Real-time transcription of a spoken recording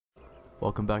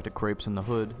Welcome back to Crepes in the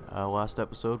Hood. Last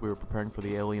episode we were preparing for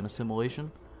the alien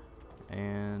assimilation,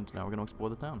 and now we're going to explore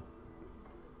the town.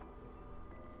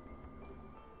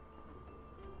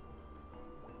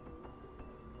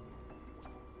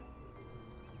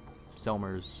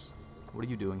 Selmers, what are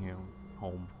you doing here?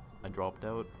 Home. I dropped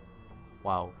out?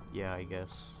 Wow, yeah, I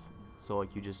guess. So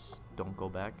like you just don't go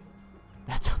back?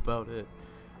 That's about it.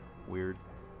 Weird.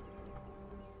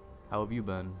 How have you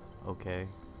been? Okay.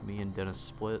 Me and Dennis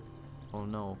split. Oh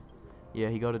no. Yeah,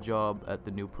 he got a job at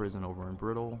the new prison over in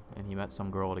Brittle, and he met some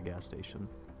girl at a gas station.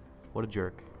 What a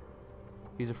jerk.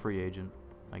 He's a free agent,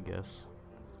 I guess.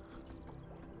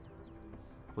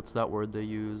 What's that word they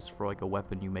use for like a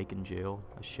weapon you make in jail?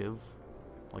 A shiv?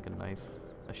 Like a knife?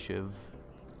 A shiv?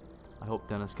 I hope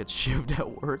Dennis gets shivved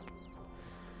at work.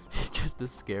 Just to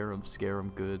scare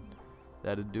him good.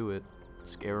 That'd do it.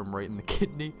 Scare him right in the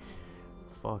kidney.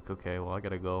 Fuck, okay, well I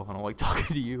gotta go. I don't like talking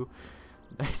to you.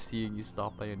 Nice seeing you.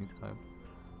 Stop by anytime.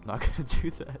 I'm not gonna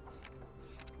do that.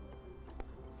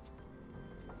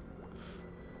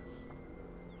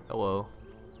 Hello.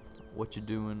 What you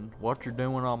doing? What you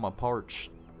doing on my porch?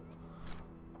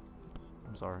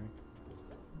 I'm sorry.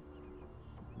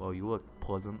 Well, you look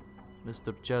pleasant.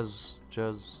 Mr.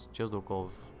 Chezokov.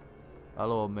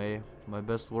 Hello, May. My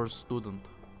best worst student.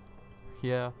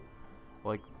 Yeah.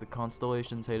 Like, the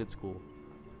constellations hated school.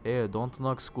 Hey, don't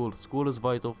knock school. School is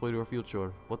vital for your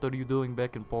future. What are you doing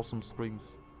back in Possum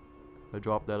Springs? I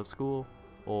dropped out of school.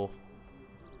 Oh.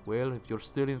 Well, if you're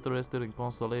still interested in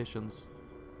constellations...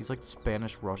 He's like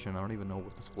Spanish Russian. I don't even know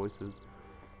what this voice is.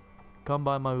 Come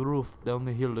by my roof down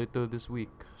the hill later this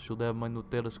week. Should have my new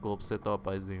telescope set up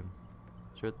by then.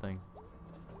 Sure thing.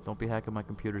 Don't be hacking my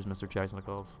computers, Mr.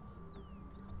 Chasnikov.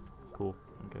 Cool.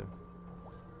 Okay.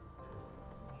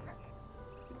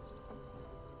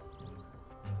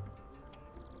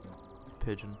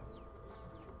 Pigeon.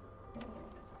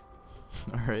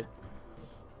 Alright.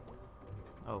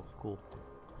 Oh, cool.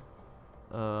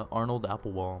 Arnold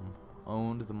Applebaum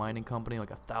owned the mining company like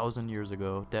 1,000 years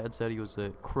ago. Dad said he was a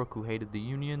crook who hated the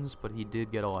unions, but he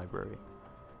did get a library.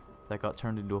 That got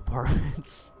turned into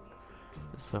apartments.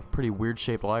 It's a pretty weird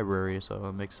shaped library, so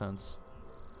it makes sense.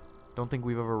 Don't think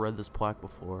we've ever read this plaque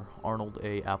before. Arnold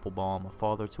A. Applebaum, a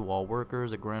father to all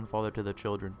workers, a grandfather to their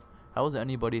children. How is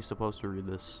anybody supposed to read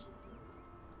this?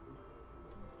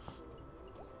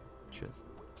 Shit.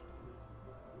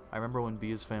 I remember when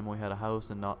B's family had a house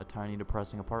and not a tiny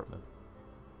depressing apartment.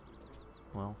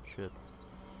 Well, shit.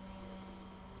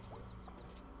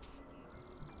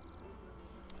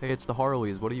 Hey, it's the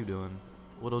Harleys. What are you doing?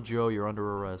 Little Joe, you're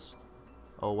under arrest.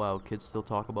 Oh wow, kids still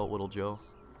talk about Little Joe.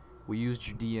 We used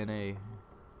your DNA.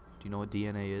 Do you know what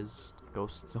DNA is?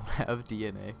 Ghosts don't have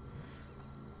DNA.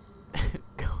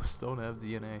 Ghosts don't have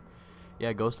DNA.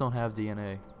 Yeah, ghosts don't have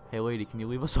DNA. Hey lady, can you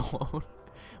leave us alone?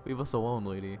 Leave us alone,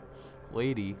 lady.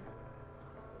 Lady.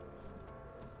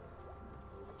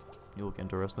 You look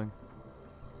interesting.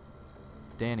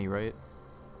 Danny, right?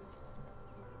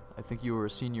 I think you were a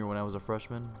senior when I was a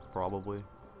freshman. Probably.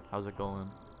 How's it going?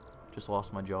 Just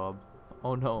lost my job.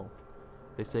 Oh no.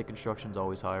 They say construction's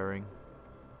always hiring.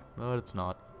 But it's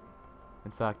not.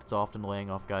 In fact, it's often laying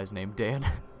off guys named Dan.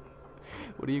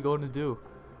 What are you going to do?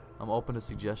 I'm open to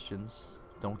suggestions.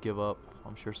 Don't give up.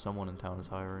 I'm sure someone in town is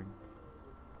hiring.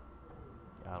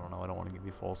 I don't know, I don't want to give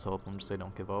you false hope. I'm just saying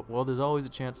don't give up. Well, there's always a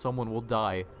chance someone will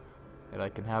die and I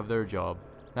can have their job.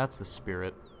 That's the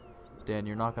spirit. Dan,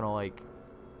 you're not gonna like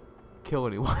kill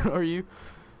anyone, are you?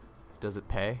 Does it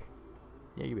pay?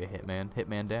 Yeah, you be a hitman.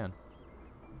 Hitman Dan.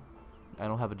 I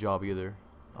don't have a job either.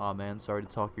 Aw man, sorry to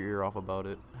talk your ear off about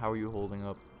it. How are you holding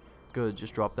up? Good,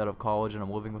 just dropped out of college and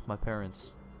I'm living with my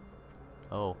parents.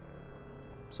 Oh.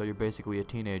 So you're basically a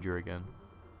teenager again.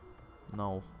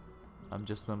 No. I'm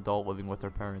just an adult living with their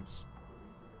parents.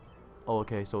 Oh,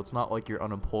 okay, so it's not like you're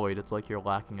unemployed, it's like you're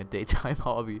lacking a daytime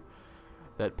hobby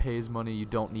that pays money you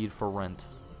don't need for rent.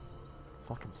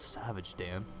 Fucking savage,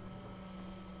 Dan.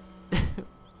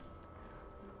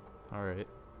 Alright.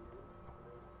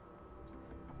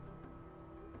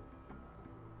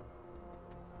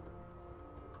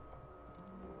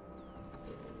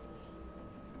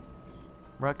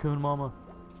 Raccoon mama.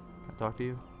 Can I talk to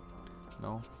you?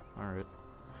 No? Alright.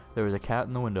 There was a cat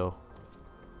in the window.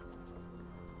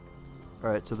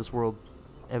 Alright, so this world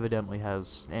evidently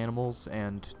has animals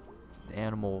and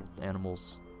animal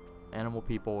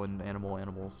people and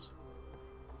animals.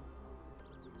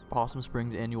 Possum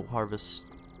Springs annual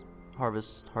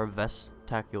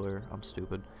harvestacular. I'm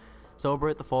stupid.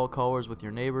 Celebrate the fall colors with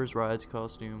your neighbors, rides,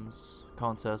 costumes,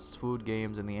 contests, food,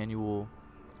 games, and the annual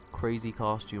crazy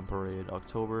costume parade,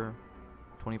 October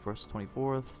 21st,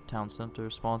 24th, Town Center,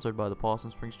 sponsored by the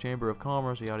Possum Springs Chamber of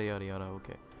Commerce, yada yada yada,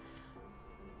 okay.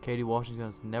 Katie Washington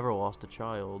has never lost a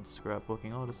child,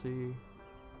 scrapbooking odyssey.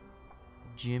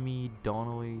 Jimmy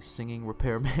Donnelly singing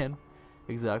repairman,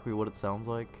 exactly what it sounds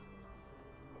like.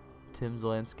 Tim's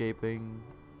landscaping.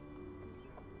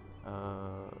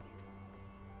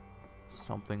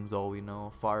 Something's all we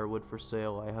know. Firewood for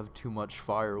sale. I have too much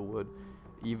firewood.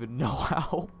 Even know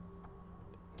how?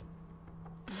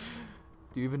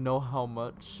 Do you even know how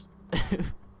much?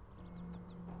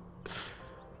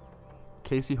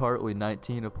 Casey Hartley,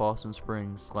 19, of Possum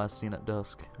Springs, last seen at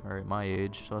dusk. Alright, my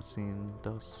age, last seen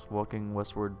dusk, walking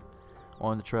westward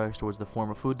on the tracks towards the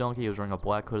former food donkey. He was wearing a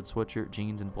black hooded sweatshirt,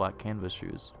 jeans, and black canvas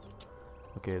shoes.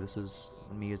 Okay, this is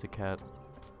me as a cat.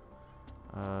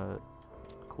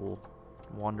 Cool.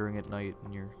 Wandering at night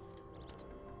in your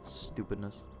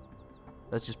stupidness.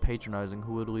 That's just patronizing.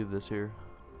 Who would leave this here?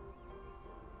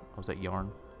 Oh, was that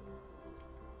yarn?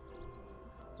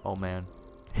 Oh man.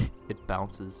 It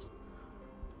bounces.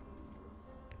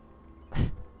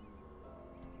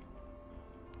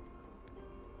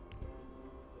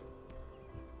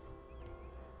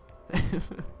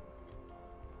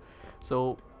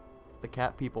 So, the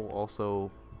cat people also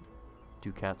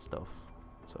do cat stuff.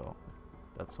 So,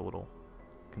 that's a little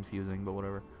confusing, but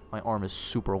whatever. My arm is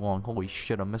super long. Holy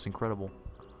shit, I'm Miss Incredible.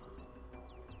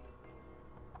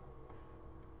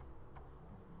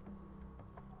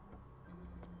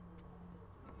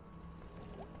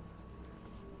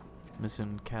 Miss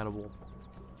Incatable.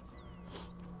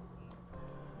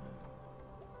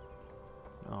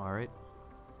 Alright.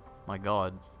 My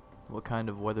god. What kind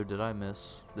of weather did I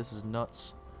miss? This is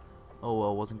nuts. Oh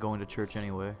well, wasn't going to church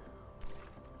anyway.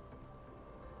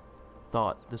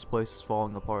 Thought this place is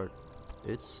falling apart.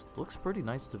 It's looks pretty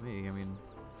nice to me. I mean,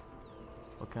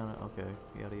 what kind of okay,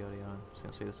 yada yada yada. Just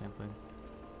gonna say the same thing.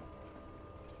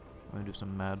 I'm gonna do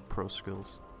some mad pro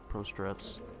skills, pro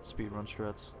strats, speedrun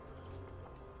strats.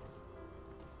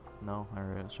 No, all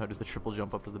right. Let's try to do the triple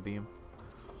jump up to the beam.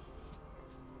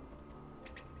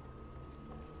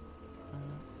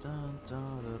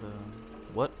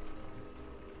 What?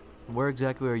 Where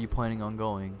exactly are you planning on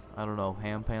going? I don't know.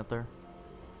 Ham Panther?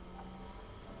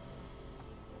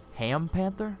 Ham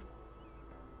Panther?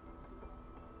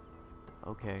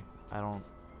 Okay, I don't...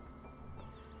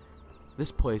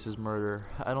 This place is murder.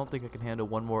 I don't think I can handle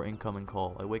one more incoming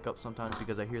call. I wake up sometimes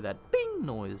because I hear that bing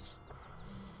noise.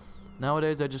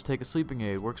 Nowadays I just take a sleeping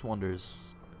aid. Works wonders.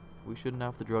 We shouldn't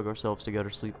have to drug ourselves to get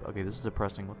our sleep. Okay, this is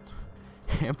depressing. What?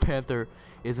 Ham Panther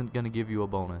isn't gonna give you a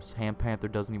bonus. Ham Panther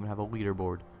doesn't even have a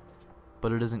leaderboard.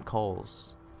 But it isn't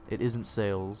calls. It isn't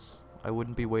sales. I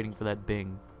wouldn't be waiting for that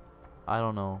bing. I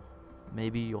don't know.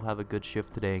 Maybe you'll have a good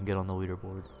shift today and get on the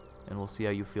leaderboard. And we'll see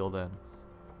how you feel then.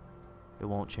 It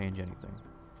won't change anything.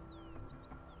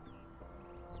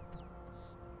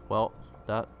 Well,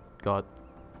 that got...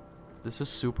 This is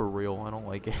super real. I don't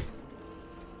like it.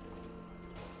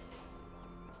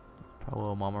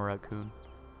 Hello, Mama Raccoon.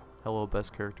 Hello,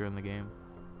 best character in the game.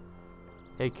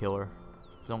 Hey, killer.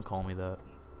 Don't call me that.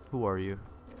 Who are you?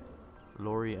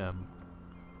 Lori M.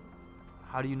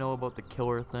 How do you know about the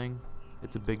killer thing?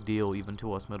 It's a big deal even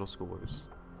to us middle schoolers.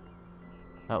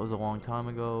 That was a long time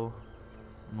ago.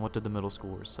 And what did the middle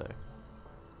schoolers say?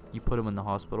 You put him in the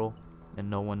hospital, and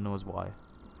no one knows why.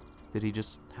 Did he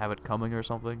just have it coming or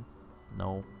something?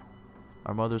 No.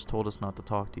 Our mothers told us not to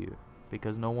talk to you,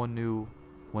 because no one knew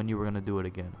when you were gonna do it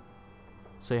again.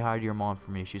 Say hi to your mom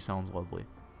for me, she sounds lovely.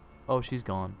 Oh, she's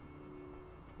gone.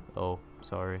 Oh,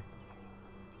 sorry.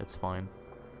 It's fine.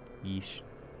 Yeesh.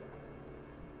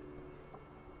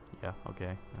 Yeah,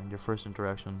 okay. And your first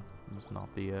interaction is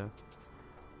not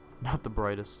the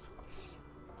brightest.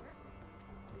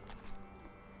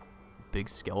 Big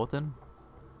skeleton?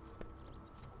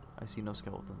 I see no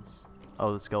skeletons.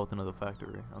 Oh, the skeleton of the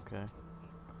factory. Okay.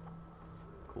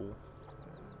 Cool.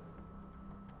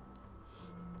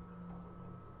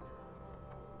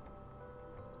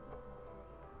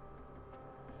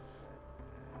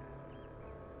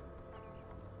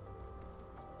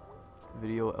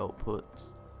 Video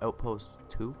outpost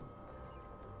 2?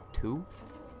 2?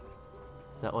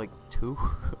 Is that like 2?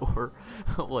 Or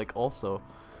like also,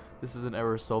 this is an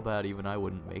error so bad even I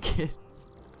wouldn't make it.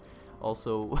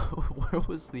 Also, where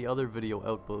was the other video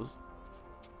outpost?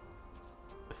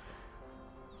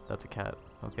 That's a cat.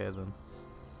 Okay then.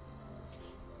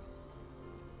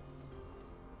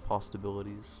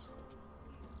 Possibilities.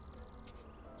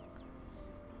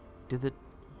 Did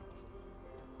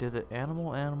the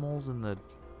animals and the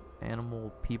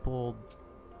animal people...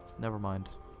 Never mind.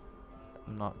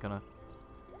 I'm not gonna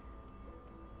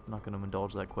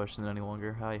indulge that question any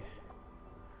longer. Hi.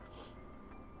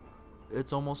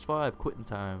 It's almost 5, quitting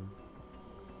time.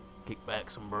 Kick back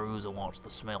some brews and watch the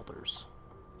smelters.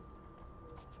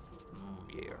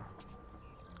 Yeah.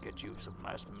 Get you some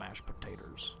nice mashed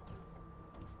potatoes.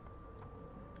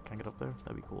 Can I get up there?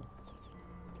 That'd be cool.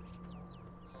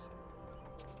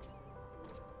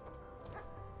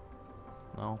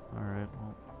 No? Alright,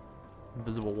 well.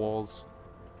 Invisible walls.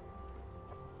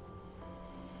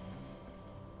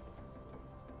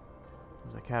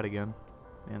 There's that cat again.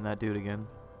 And that dude again.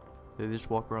 Did they just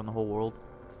walk around the whole world?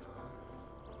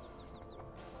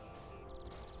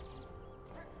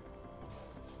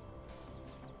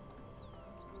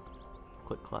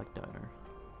 Click Clack Diner.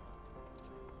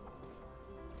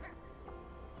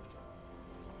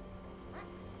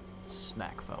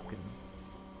 Snack Falcon.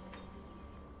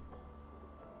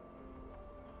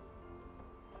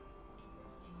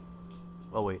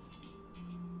 Oh wait.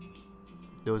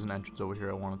 There was an entrance over here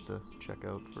I wanted to check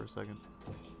out for a second.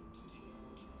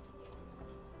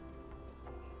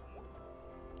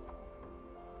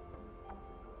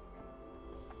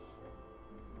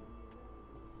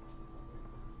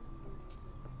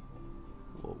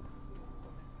 Whoa.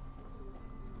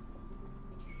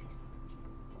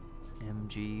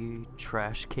 MG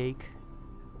Trash Cake.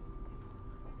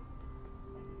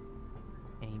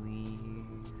 Amy.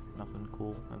 Nothing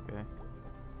cool. Okay.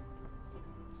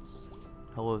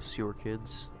 Hello, sewer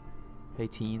kids. Hey,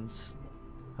 teens.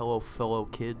 Hello, fellow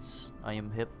kids. I am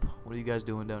hip. What are you guys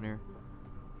doing down here?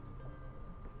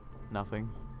 Nothing.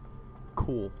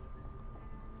 Cool.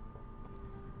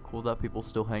 Cool that people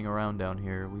still hang around down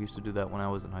here. We used to do that when I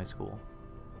was in high school.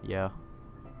 Yeah.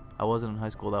 I wasn't in high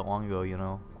school that long ago, you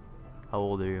know. How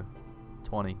old are you?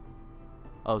 20.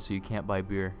 Oh, so you can't buy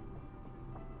beer.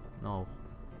 No.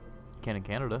 You can in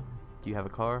Canada. Do you have a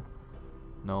car?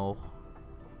 No.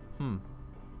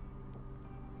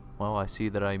 Well, I see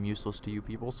that I am useless to you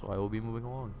people, so I will be moving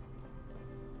along.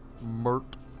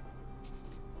 Mert.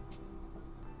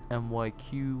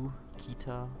 MYQ.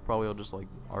 Kita. Probably all just like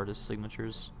artist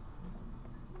signatures.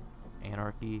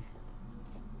 Anarchy.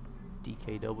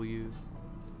 DKW.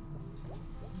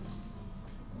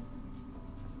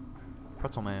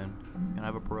 Pretzel Man. Can I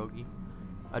have a pierogi?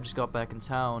 I just got back in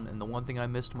town, and the one thing I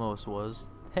missed most was,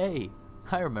 hey,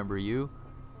 I remember you.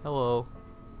 Hello.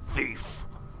 Thief.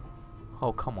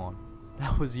 Oh, come on.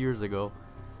 That was years ago.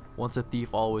 Once a thief,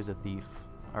 always a thief.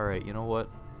 Alright, you know what?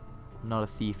 I'm not a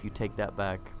thief, you take that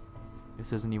back.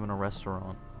 This isn't even a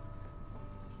restaurant.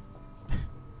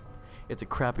 It's a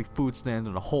crappy food stand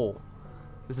in a hole.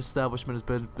 This establishment has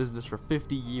been in business for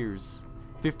 50 years.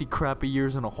 50 crappy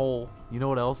years in a hole. You know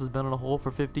what else has been in a hole for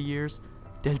 50 years?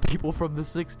 Dead people from the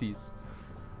 60s.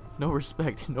 No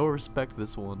respect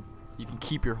this one. You can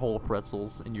keep your whole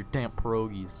pretzels and your damp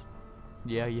pierogies.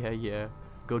 Yeah.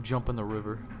 Go jump in the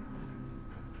river.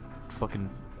 Fucking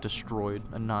destroyed,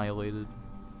 annihilated.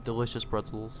 Delicious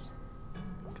pretzels.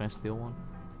 Can I steal one?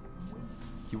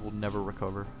 You will never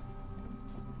recover.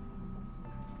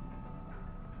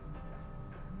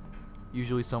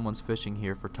 Usually someone's fishing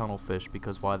here for tunnel fish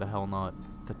because why the hell not?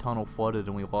 The tunnel flooded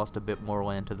and we lost a bit more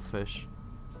land to the fish.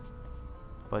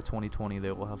 By 2020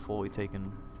 they will have fully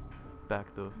taken back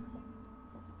the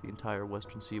entire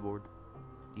western seaboard.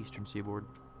 Eastern seaboard.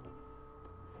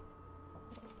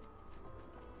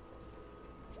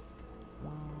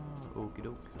 Okie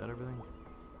doke, is that everything?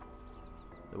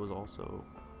 There was also,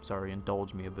 sorry,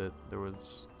 indulge me a bit. There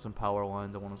was some power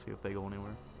lines, I want to see if they go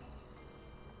anywhere.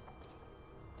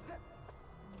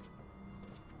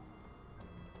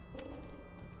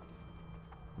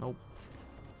 Nope.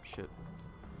 Shit.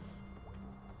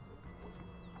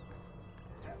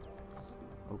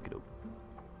 Okie doke.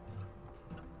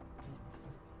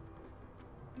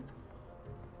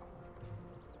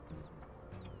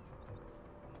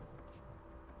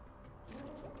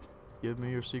 Give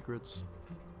me your secrets.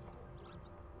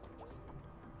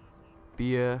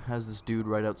 Bia has this dude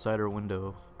right outside her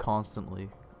window, constantly.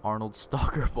 Arnold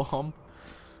Stalker Bomb.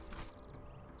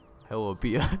 Hello,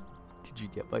 Bia. Did you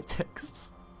get my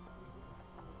texts?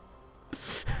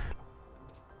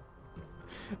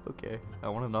 Okay, I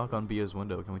want to knock on Bia's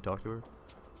window. Can we talk to her?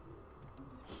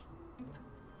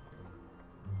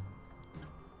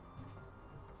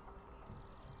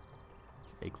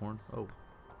 Acorn? Oh.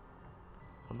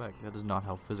 Come back. That is not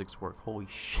how physics work. Holy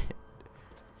shit.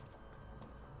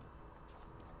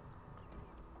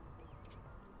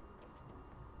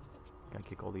 Gotta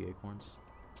kick all the acorns.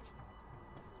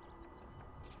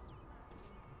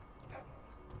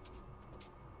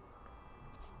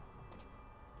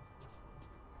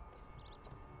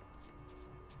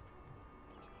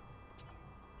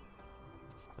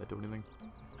 Did that do anything?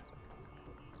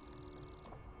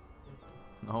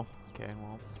 No? Okay,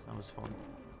 well, that was fun.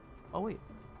 Oh, wait.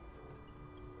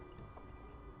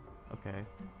 Okay.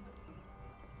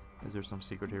 Is there some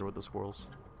secret here with the squirrels?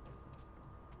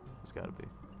 There's gotta be.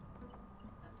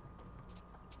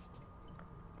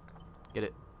 Get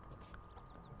it.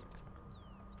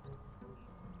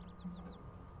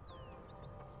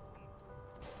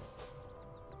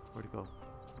 Where'd it go?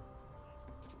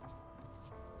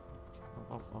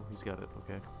 Oh, he's got it.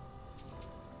 Okay.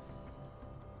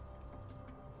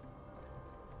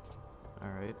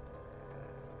 Alright.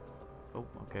 Oh,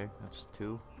 okay. That's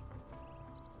 2.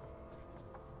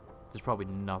 There's probably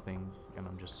nothing, and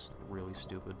I'm just really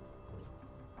stupid.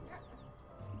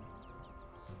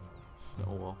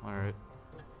 Oh well, alright.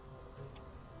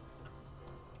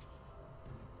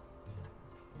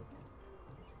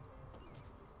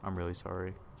 I'm really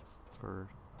sorry for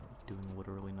doing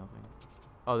literally nothing.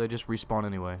 Oh, they just respawn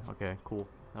anyway. Okay, cool.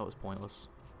 That was pointless.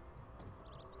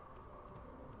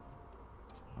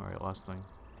 Alright, last thing.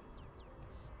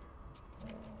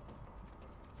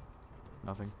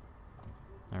 Nothing.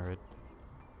 Alright.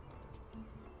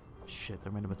 Shit,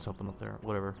 there might have been something up there.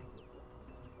 Whatever.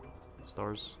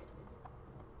 Stars.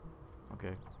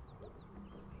 Okay.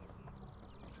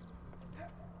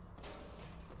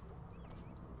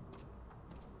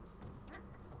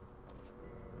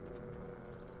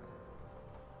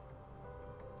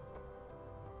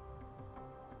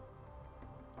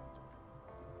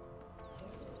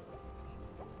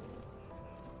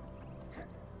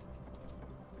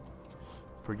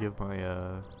 Forgive my,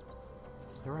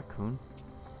 is that a raccoon?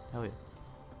 Hell yeah.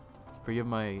 Forgive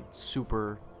my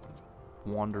super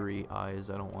wandery eyes.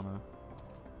 I don't want to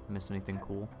miss anything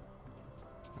cool.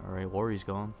 Alright, Laurie's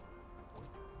gone.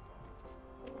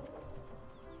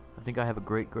 I think I have a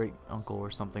great uncle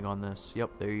or something on this.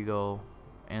 Yep, there you go.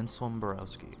 Anselm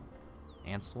Borowski.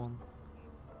 Anselm?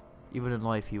 Even in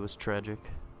life, he was tragic.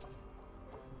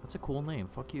 That's a cool name.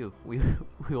 Fuck you. We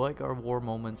like our war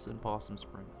moments in Possum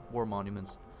Springs. War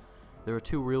monuments. There are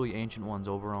 2 really ancient ones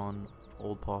over on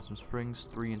Old Possum Springs,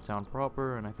 3 in town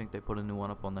proper, and I think they put a new one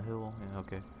up on the hill. Yeah,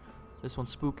 okay. This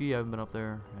one's spooky. I haven't been up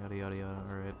there. Yada yada yada.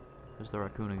 Alright. There's the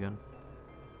raccoon again.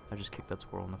 I just kicked that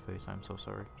squirrel in the face. I'm so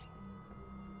sorry.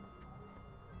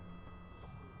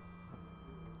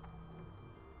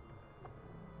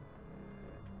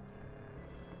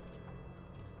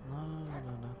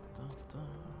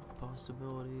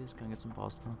 Possibilities. Can I get some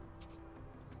pasta?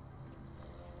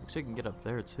 Looks like I can get up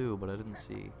there too, but I didn't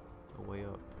see a way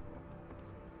up.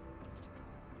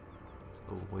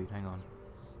 Oh wait, hang on.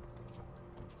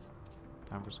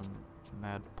 Time for some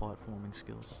mad platforming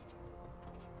skills.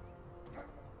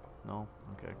 No?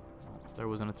 Okay. Well, there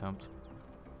was an attempt.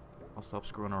 I'll stop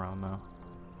screwing around now.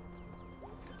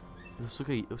 This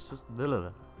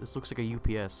looks like a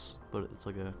UPS, but it's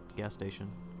like a gas station.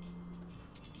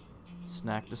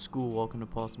 Snack to school, welcome to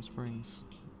Possum Springs.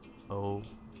 Oh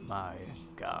my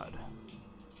god.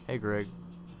 Hey Greg.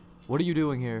 What are you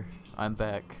doing here? I'm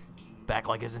back. Back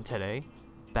like as in today?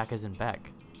 Back as in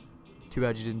back. Too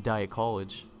bad you didn't die at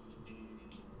college.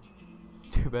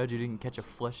 Too bad you didn't catch a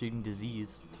flesh-eating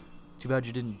disease. Too bad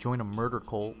you didn't join a murder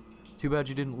cult. Too bad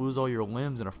you didn't lose all your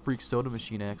limbs in a freak soda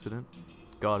machine accident.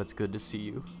 God, it's good to see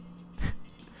you.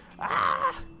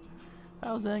 Ah!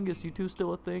 How's Angus? You two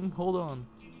still a thing? Hold on.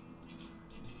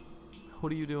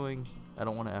 What are you doing? I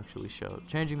don't want to actually shout.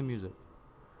 Changing the music.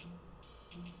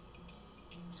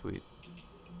 Sweet.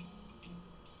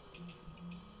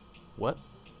 What?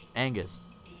 Angus.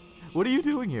 What are you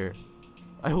doing here?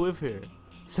 I live here.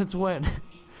 Since when?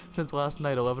 Since last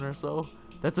night, 11 or so?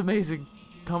 That's amazing.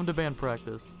 Come to band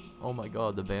practice. Oh my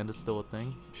god, the band is still a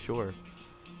thing? Sure.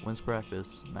 When's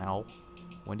practice? Now.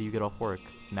 When do you get off work?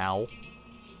 Now.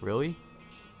 Really?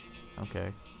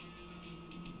 Okay.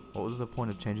 What was the point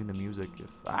of changing the music if...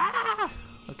 Ah!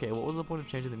 Okay, what was the point of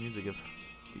changing the music if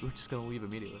you were just gonna leave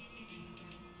immediately?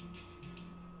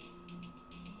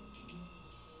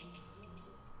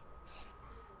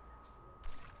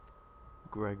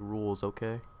 Greg rules,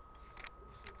 okay?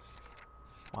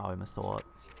 Wow, I missed a lot.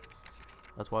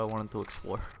 That's why I wanted to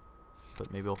explore.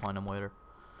 But maybe I'll find him later.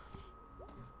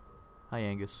 Hi,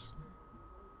 Angus.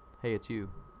 Hey, it's you.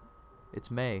 It's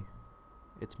May.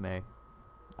 It's May.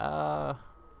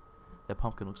 That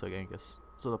pumpkin looks like Angus.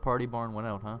 So the party barn went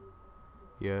out, huh?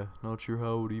 Yeah, not sure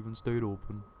how it even stayed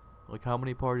open. Like, how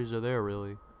many parties are there,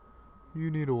 really? You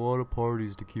need a lot of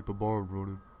parties to keep a barn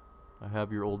running. I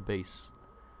have your old bass.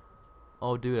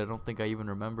 Oh, dude, I don't think I even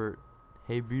remember.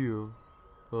 Hey, Via.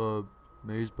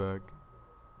 May's back.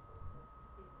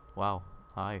 Wow.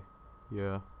 Hi.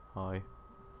 Yeah, hi.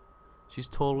 She's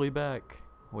totally back.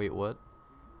 Wait, what?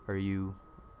 Are you,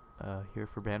 here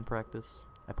for band practice?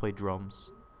 I play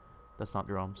drums. That's not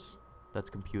drums. That's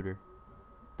computer.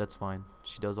 That's fine.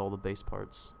 She does all the bass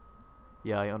parts.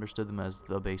 Yeah, I understood them as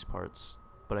the bass parts,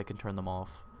 but I can turn them off.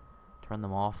 Turn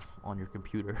them off on your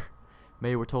computer.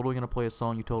 May, we're totally gonna play a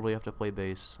song, you totally have to play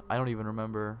bass. I don't even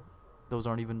remember. Those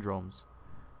aren't even drums.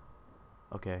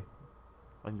 Okay.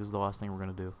 I think this is the last thing we're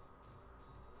gonna do.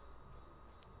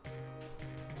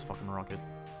 Let's fucking rock it.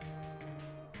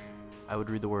 I would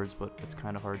read the words, but it's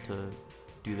kind of hard to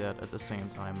do that at the same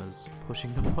time as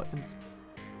pushing the buttons.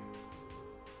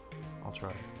 I'll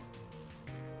try.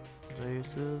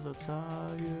 Places are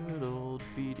tired old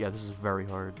feet. Yeah, this is very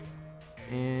hard.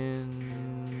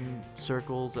 In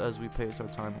circles as we pace our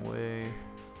time away.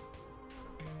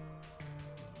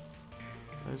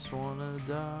 I just wanna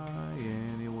die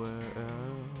anywhere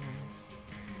else.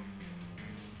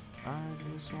 I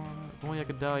just wanna... If only I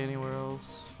could die anywhere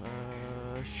else.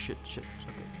 Shit. Okay.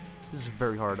 This is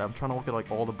very hard. I'm trying to look at like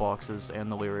all the boxes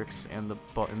and the lyrics and the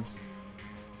buttons.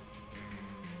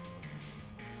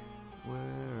 Where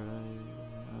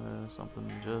something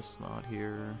just not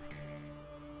here.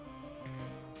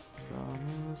 On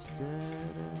this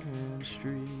dead end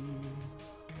street,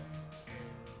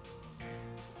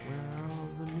 where all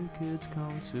the new kids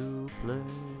come to play.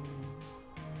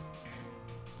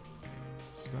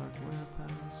 Start where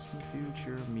past and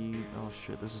future meet. Oh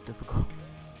shit, this is difficult.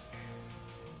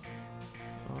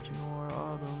 Watching more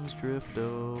autumns drift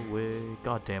away.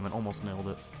 God damn it, almost nailed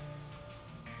it.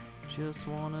 Just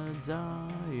wanna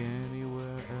die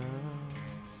anywhere else.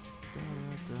 Da,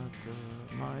 da, da.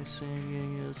 My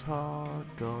singing is hot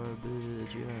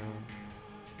garbage, yeah.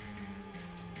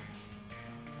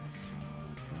 Just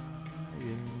wanna die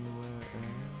anywhere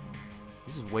else.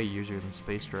 This is way easier than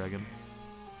Space Dragon.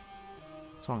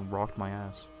 This song rocked my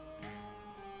ass.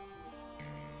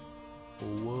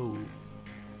 Whoa.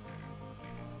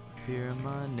 Hear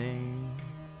my name,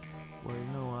 where you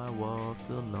know I walked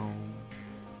alone.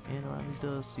 And around these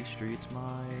dusty streets,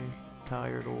 my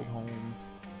tired old home.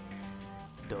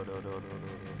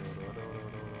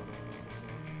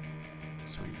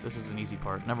 Sweet, this is an easy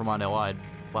part. Never mind, I lied.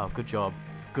 Wow, good job.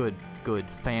 Good,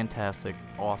 fantastic,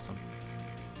 awesome.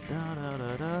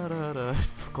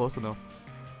 Close enough.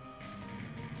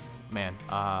 Man,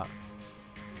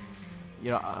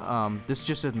 you know, this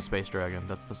just isn't Space Dragon.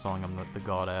 That's the song I'm the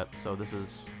god at. So this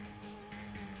is...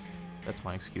 That's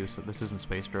my excuse. This isn't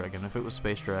Space Dragon. If it was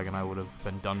Space Dragon, I would have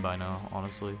been done by now,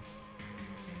 honestly.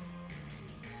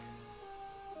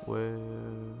 We're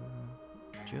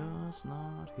just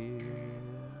not here.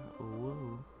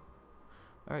 Whoa.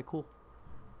 Alright, cool.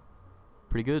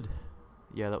 Pretty good.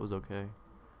 Yeah, that was okay.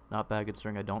 Not bad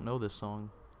considering I don't know this song.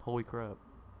 Holy crap.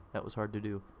 That was hard to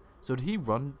do. So did he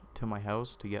run to my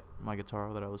house to get my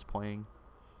guitar that I was playing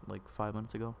like 5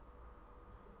 minutes ago?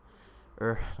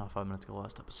 Not 5 minutes ago,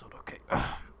 last episode. Okay.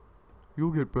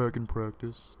 You'll get back in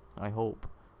practice. I hope.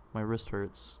 My wrist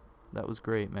hurts. That was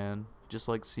great, man. Just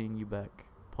like seeing you back.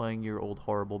 Playing your old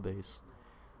horrible bass.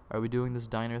 Are we doing this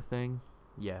diner thing?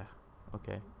 Yeah.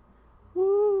 Okay.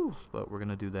 Woo! But we're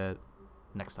gonna do that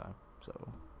next time. So,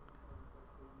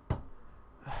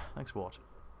 thanks for watching.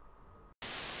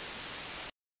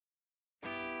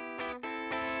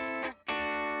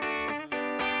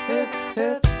 Hip,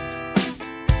 hip.